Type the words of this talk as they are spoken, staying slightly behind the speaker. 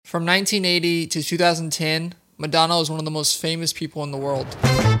From 1980 to 2010, Madonna was one of the most famous people in the world.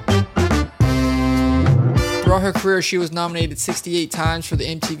 Throughout her career, she was nominated 68 times for the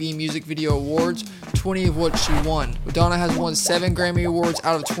MTV Music Video Awards, 20 of which she won. Madonna has won 7 Grammy Awards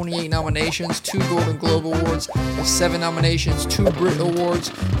out of 28 nominations, 2 Golden Globe Awards with 7 nominations, 2 Brit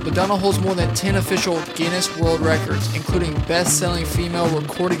Awards. Madonna holds more than 10 official Guinness World Records, including best-selling female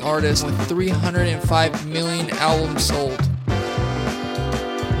recording artist with 305 million albums sold.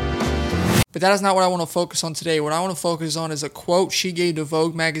 But that is not what I want to focus on today. What I want to focus on is a quote she gave to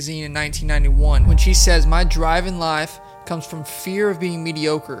Vogue magazine in 1991 when she says, "My drive in life comes from fear of being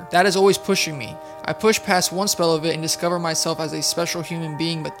mediocre. That is always pushing me. I push past one spell of it and discover myself as a special human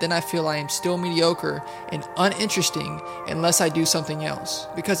being, but then I feel I am still mediocre and uninteresting unless I do something else.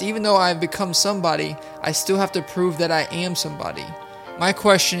 Because even though I have become somebody, I still have to prove that I am somebody." My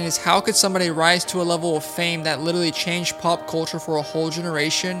question is, how could somebody rise to a level of fame that literally changed pop culture for a whole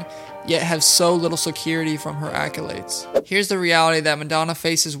generation, yet have so little security from her accolades? Here's the reality that Madonna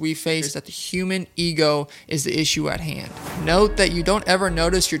faces, we face, is that the human ego is the issue at hand. Note that you don't ever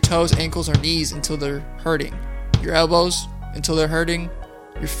notice your toes, ankles, or knees until they're hurting. Your elbows until they're hurting.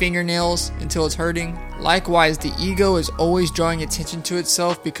 Your fingernails until it's hurting. Likewise, the ego is always drawing attention to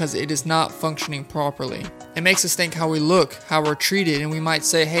itself because it is not functioning properly. It makes us think how we look, how we're treated, and we might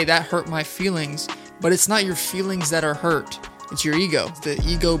say, hey, that hurt my feelings, but it's not your feelings that are hurt. It's your ego. The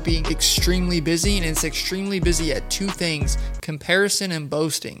ego being extremely busy, and it's extremely busy at 2 things: comparison and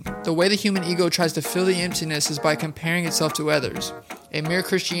boasting. The way the human ego tries to fill the emptiness is by comparing itself to others. In Mere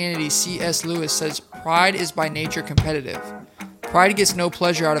Christianity, C.S. Lewis says, "Pride is by nature competitive." Pride gets no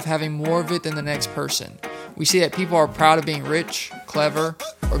pleasure out of having more of it than the next person. We see that people are proud of being rich, clever,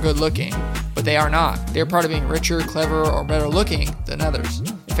 or good looking, but they are not. They're proud of being richer, clever, or better looking than others.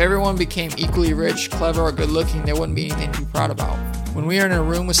 If everyone became equally rich, clever, or good looking, there wouldn't be anything to be proud about. When we are in a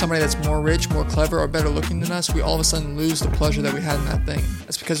room with somebody that's more rich, more clever, or better looking than us, we all of a sudden lose the pleasure that we had in that thing.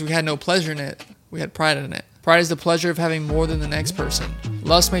 That's because we had no pleasure in it. We had pride in it. Pride is the pleasure of having more than the next person.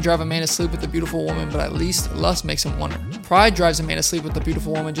 Lust may drive a man to sleep with a beautiful woman, but at least lust makes him want her. Pride drives a man to sleep with a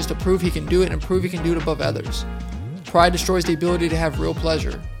beautiful woman just to prove he can do it and prove he can do it above others. Pride destroys the ability to have real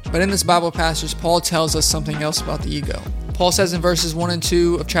pleasure. But in this Bible passage, Paul tells us something else about the ego. Paul says in verses 1 and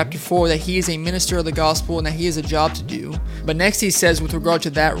 2 of chapter 4 that he is a minister of the gospel and that he has a job to do. But next he says with regard to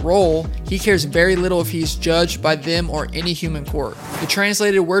that role, he cares very little if he is judged by them or any human court. The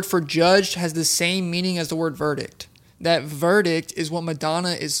translated word for judged has the same meaning as the word verdict. That verdict is what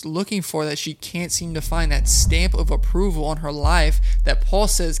Madonna is looking for, that she can't seem to find, that stamp of approval on her life that Paul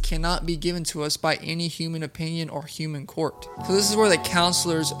says cannot be given to us by any human opinion or human court. So this is where the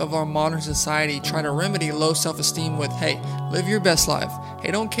counselors of our modern society try to remedy low self-esteem with, hey, live your best life.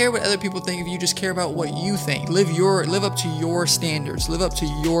 Hey, don't care what other people think of you, just care about what you think. Live up to your standards, live up to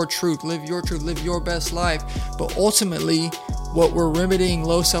your truth, live your best life. But ultimately, what we're remedying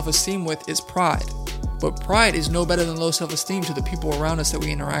low self-esteem with is pride. But pride is no better than low self-esteem to the people around us that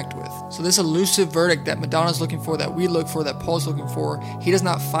we interact with. So this elusive verdict that Madonna's looking for, that we look for, that Paul's looking for, he does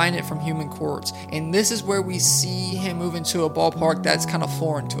not find it from human courts. And this is where we see him move into a ballpark that's kind of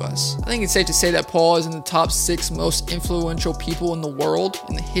foreign to us. I think it's safe to say that Paul is in the top 6 most influential people in the world,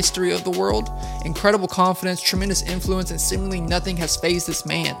 in the history of the world. Incredible confidence, tremendous influence, and seemingly nothing has fazed this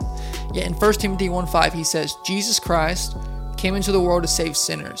man. Yet in 1 Timothy 1:5 he says, Jesus Christ came into the world to save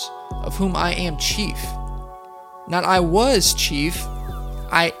sinners, of whom I am chief. Not I was chief,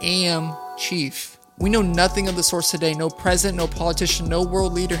 I am chief. We know nothing of the source today. No president, no politician, no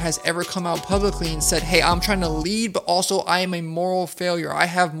world leader has ever come out publicly and said, hey, I'm trying to lead, but also I am a moral failure. I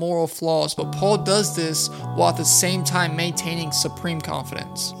have moral flaws. But Paul does this while at the same time maintaining supreme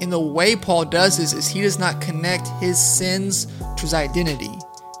confidence. And the way Paul does this is he does not connect his sins to his identity.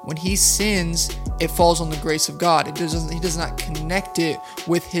 When he sins, it falls on the grace of God. He does not connect it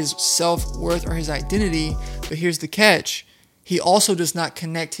with his self-worth or his identity. But here's the catch. He also does not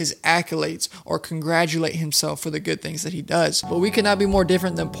connect his accolades or congratulate himself for the good things that he does. But we could not be more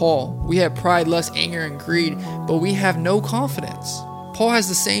different than Paul. We have pride, lust, anger, and greed, but we have no confidence. Paul has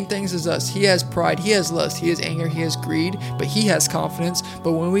the same things as us. He has pride, he has lust, he has anger, he has greed, but he has confidence.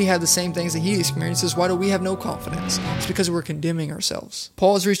 But when we have the same things that he experiences, why do we have no confidence? It's because we're condemning ourselves.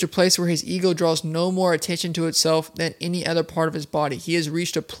 Paul has reached a place where his ego draws no more attention to itself than any other part of his body. He has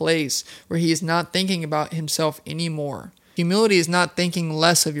reached a place where he is not thinking about himself anymore. Humility is not thinking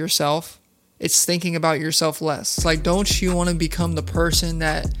less of yourself. It's thinking about yourself less. It's like, don't you want to become the person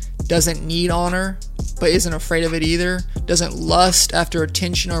that doesn't need honor, but isn't afraid of it either? Doesn't lust after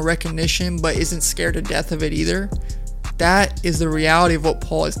attention or recognition, but isn't scared to death of it either? That is the reality of what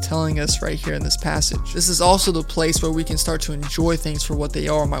Paul is telling us right here in this passage. This is also the place where we can start to enjoy things for what they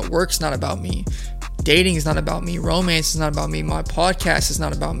are. My work's not about me. Dating is not about me. Romance is not about me. My podcast is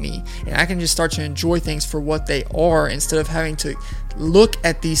not about me. And I can just start to enjoy things for what they are instead of having to look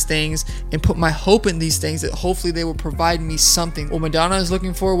at these things and put my hope in these things that hopefully they will provide me something. What Madonna is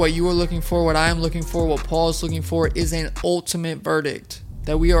looking for, what you are looking for, what I am looking for, what Paul is looking for is an ultimate verdict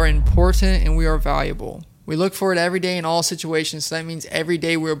that we are important and we are valuable. We look for it every day in all situations. So that means every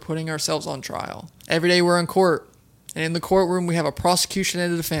day we're putting ourselves on trial. Every day we're in court. And in the courtroom, we have a prosecution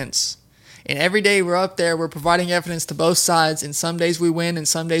and a defense. And every day we're up there, we're providing evidence to both sides. And some days we win and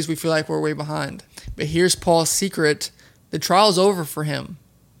some days we feel like we're way behind. But here's Paul's secret. The trial's over for him.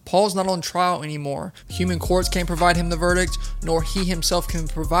 Paul's not on trial anymore. Human courts can't provide him the verdict, nor he himself can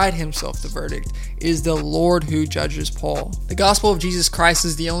provide himself the verdict. It is the Lord who judges Paul. The gospel of Jesus Christ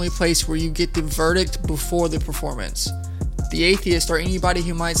is the only place where you get the verdict before the performance. The atheist or anybody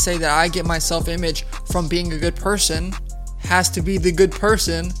who might say that I get my self-image from being a good person has to be the good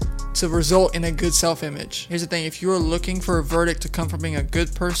person to result in a good self-image. Here's the thing, if you're looking for a verdict to come from being a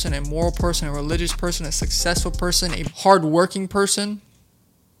good person, a moral person, a religious person, a successful person, a hard-working person,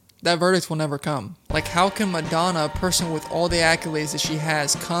 that verdict will never come. Like, how can Madonna, a person with all the accolades that she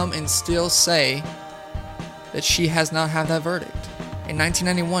has, come and still say that she has not had that verdict? In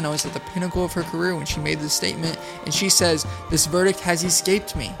 1991, I was at the pinnacle of her career when she made this statement, and she says, "This verdict has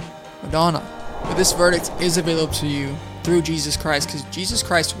escaped me." Madonna. But this verdict is available to you through Jesus Christ, because Jesus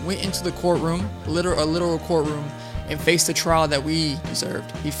Christ went into the courtroom, a literal courtroom, and faced the trial that we deserved.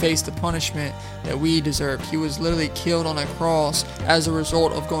 He faced the punishment that we deserved. He was literally killed on a cross as a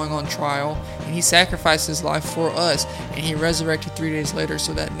result of going on trial, and he sacrificed his life for us, and he resurrected 3 days later,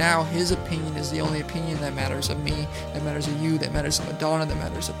 so that now his opinion is the only opinion that matters of me, that matters of you, that matters of Madonna, that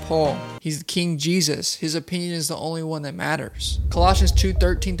matters of Paul. He's the King Jesus. His opinion is the only one that matters. Colossians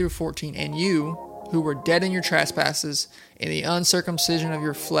 2:13-14, "And you, who were dead in your trespasses, in the uncircumcision of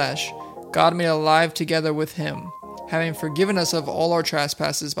your flesh, God made alive together with him, having forgiven us of all our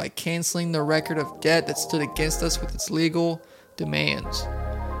trespasses by canceling the record of debt that stood against us with its legal demands.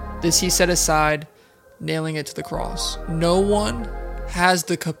 This he set aside, nailing it to the cross." No one has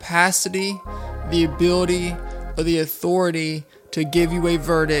the capacity, the ability, or the authority to give you a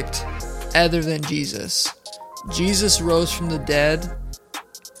verdict other than Jesus. Jesus rose from the dead,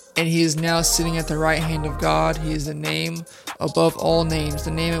 and he is now sitting at the right hand of God. He is the name above all names,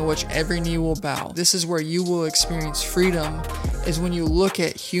 the name at which every knee will bow. This is where you will experience freedom, is when you look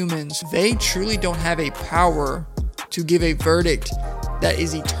at humans. They truly don't have a power to give a verdict that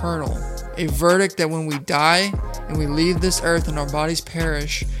is eternal. A verdict that when we die and we leave this earth and our bodies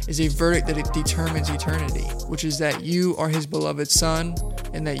perish is a verdict that it determines eternity, which is that you are his beloved son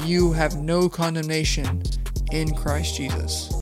and that you have no condemnation in Christ Jesus.